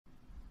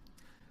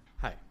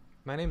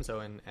My name's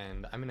Owen,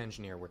 and I'm an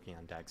engineer working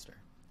on Dagster.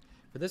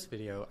 For this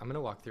video, I'm going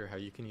to walk through how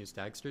you can use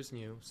Dagster's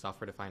new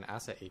software-defined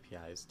asset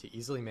APIs to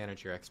easily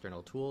manage your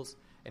external tools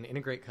and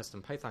integrate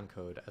custom Python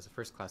code as a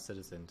first-class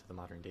citizen to the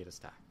modern data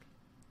stack.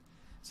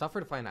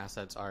 Software-defined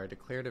assets are a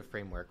declarative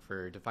framework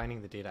for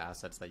defining the data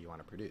assets that you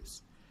want to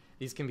produce.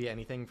 These can be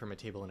anything from a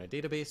table in a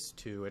database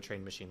to a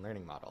trained machine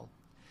learning model.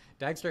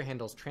 Dagster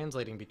handles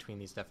translating between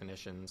these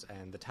definitions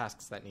and the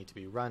tasks that need to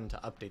be run to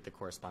update the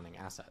corresponding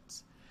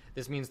assets.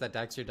 This means that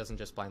Dagster doesn't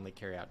just blindly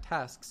carry out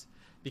tasks.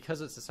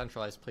 Because it's a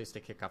centralized place to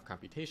kick off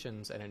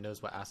computations and it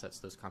knows what assets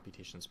those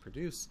computations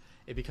produce,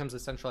 it becomes a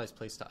centralized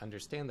place to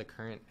understand the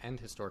current and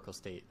historical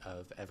state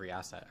of every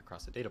asset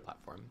across the data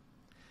platform.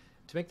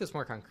 To make this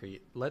more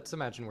concrete, let's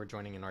imagine we're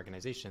joining an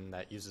organization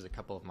that uses a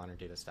couple of modern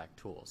data stack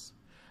tools.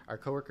 Our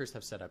coworkers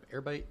have set up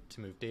Airbyte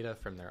to move data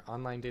from their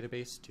online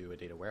database to a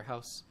data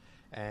warehouse,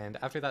 and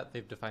after that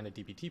they've defined a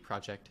DBT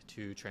project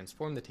to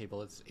transform the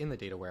tables in the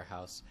data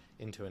warehouse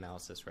into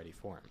analysis-ready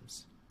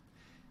forms.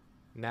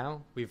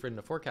 Now, we've written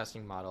a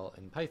forecasting model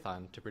in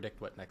Python to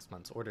predict what next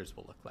month's orders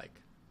will look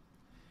like.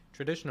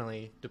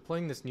 Traditionally,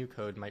 deploying this new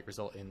code might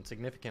result in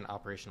significant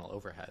operational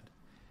overhead.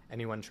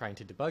 Anyone trying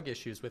to debug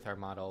issues with our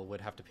model would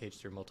have to page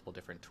through multiple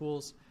different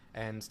tools,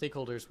 and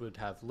stakeholders would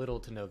have little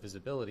to no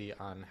visibility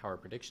on how our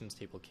predictions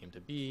table came to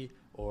be,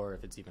 or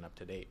if it's even up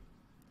to date.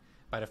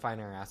 By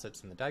defining our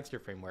assets in the Dagster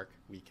framework,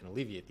 we can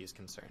alleviate these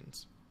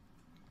concerns.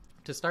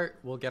 To start,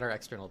 we'll get our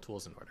external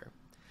tools in order.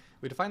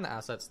 We define the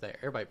assets that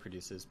Airbyte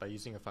produces by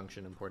using a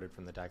function imported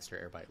from the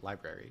Dagster Airbyte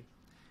library.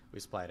 We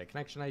supply it a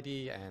connection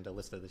ID and a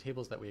list of the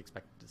tables that we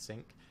expect it to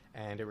sync,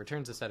 and it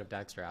returns a set of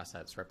Dagster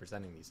assets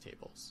representing these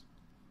tables.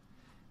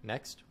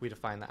 Next, we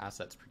define the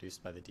assets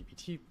produced by the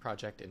DBT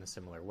project in a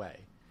similar way,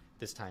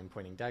 this time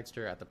pointing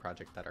Dagster at the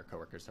project that our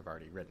coworkers have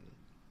already written.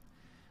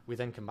 We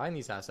then combine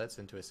these assets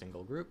into a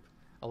single group,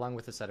 along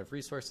with a set of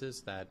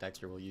resources that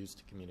Dagster will use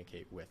to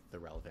communicate with the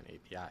relevant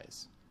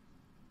APIs.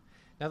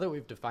 Now that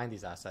we've defined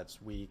these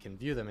assets, we can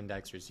view them in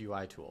Dagster's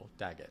UI tool,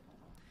 Dagit.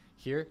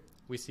 Here,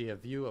 we see a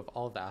view of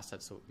all of the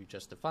assets that we've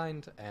just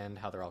defined and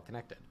how they're all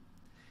connected.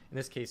 In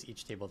this case,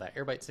 each table that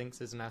Airbyte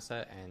syncs is an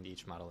asset, and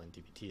each model in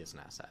DBT is an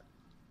asset.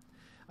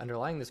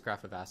 Underlying this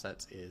graph of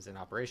assets is an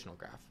operational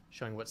graph,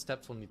 showing what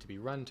steps will need to be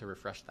run to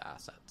refresh the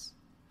assets.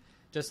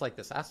 Just like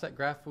this asset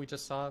graph we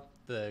just saw,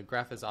 the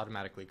graph is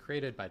automatically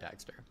created by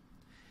Dagster.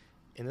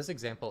 In this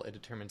example, it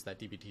determines that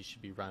DBT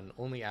should be run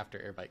only after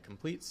Airbyte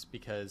completes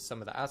because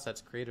some of the assets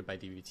created by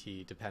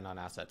DBT depend on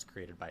assets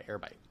created by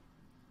Airbyte.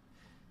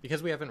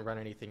 Because we haven't run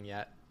anything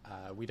yet,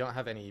 we don't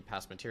have any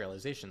past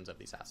materializations of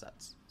these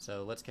assets,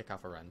 so let's kick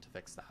off a run to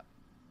fix that.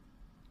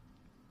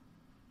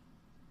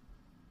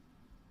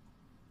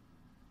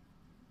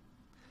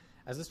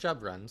 As this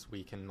job runs,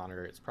 we can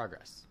monitor its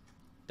progress.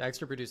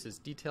 Dagster produces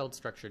detailed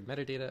structured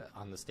metadata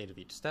on the state of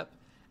each step,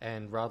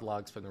 and raw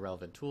logs from the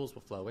relevant tools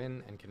will flow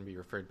in and can be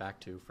referred back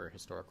to for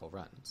historical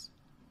runs.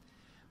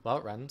 While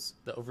it runs,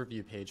 the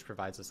overview page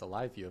provides us a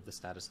live view of the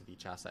status of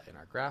each asset in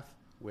our graph,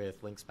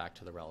 with links back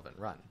to the relevant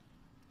run.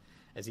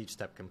 As each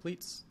step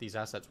completes, these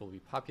assets will be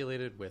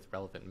populated with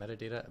relevant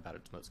metadata about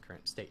its most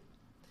current state.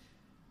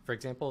 For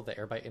example, the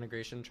Airbyte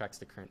integration tracks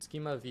the current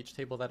schema of each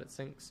table that it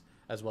syncs,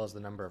 as well as the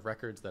number of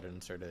records that it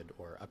inserted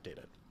or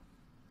updated.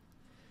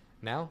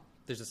 Now,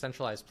 there's a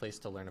centralized place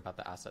to learn about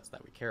the assets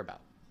that we care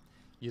about.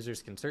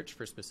 Users can search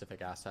for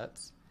specific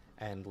assets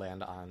and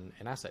land on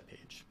an asset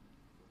page.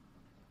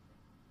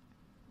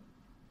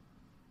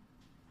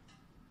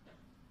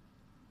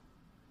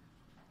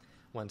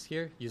 Once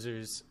here,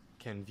 users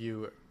can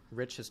view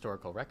rich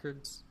historical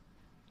records,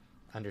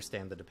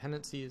 understand the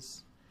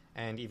dependencies,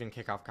 and even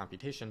kick off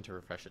computation to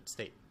refresh its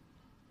state.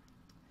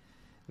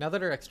 Now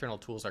that our external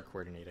tools are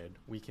coordinated,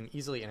 we can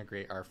easily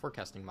integrate our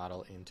forecasting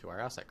model into our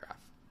asset graph.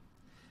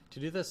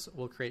 To do this,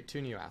 we'll create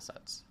two new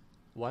assets.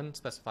 One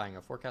specifying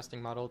a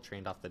forecasting model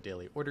trained off the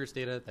daily orders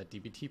data that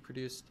DBT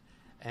produced,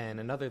 and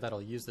another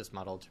that'll use this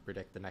model to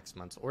predict the next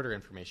month's order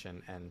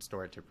information and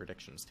store it to a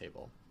predictions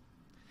table.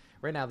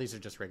 Right now, these are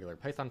just regular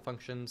Python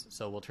functions,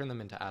 so we'll turn them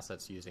into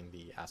assets using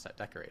the asset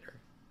decorator.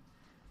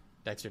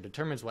 Dagster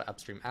determines what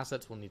upstream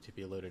assets will need to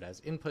be loaded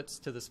as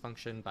inputs to this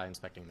function by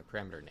inspecting the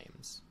parameter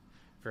names.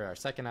 For our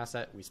second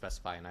asset, we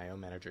specify an I/O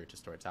manager to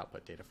store its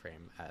output data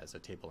frame as a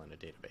table in a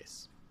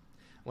database.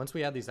 Once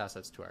we add these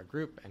assets to our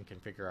group and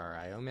configure our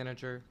I/O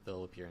manager,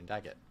 they'll appear in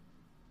Dagit.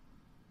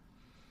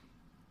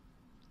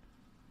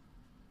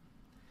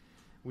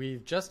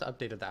 We've just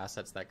updated the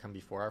assets that come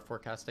before our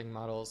forecasting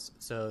models,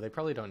 so they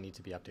probably don't need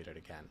to be updated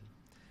again.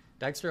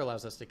 Dagster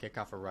allows us to kick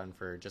off a run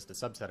for just a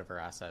subset of our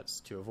assets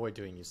to avoid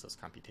doing useless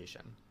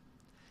computation.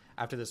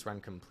 After this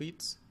run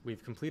completes,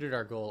 we've completed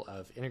our goal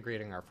of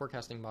integrating our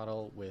forecasting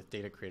model with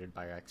data created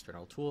by our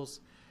external tools,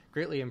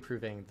 greatly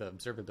improving the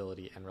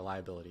observability and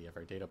reliability of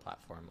our data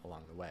platform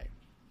along the way.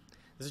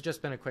 This has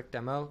just been a quick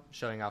demo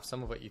showing off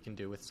some of what you can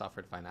do with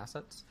software-defined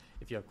assets.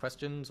 If you have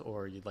questions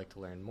or you'd like to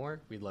learn more,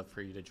 we'd love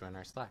for you to join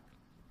our Slack.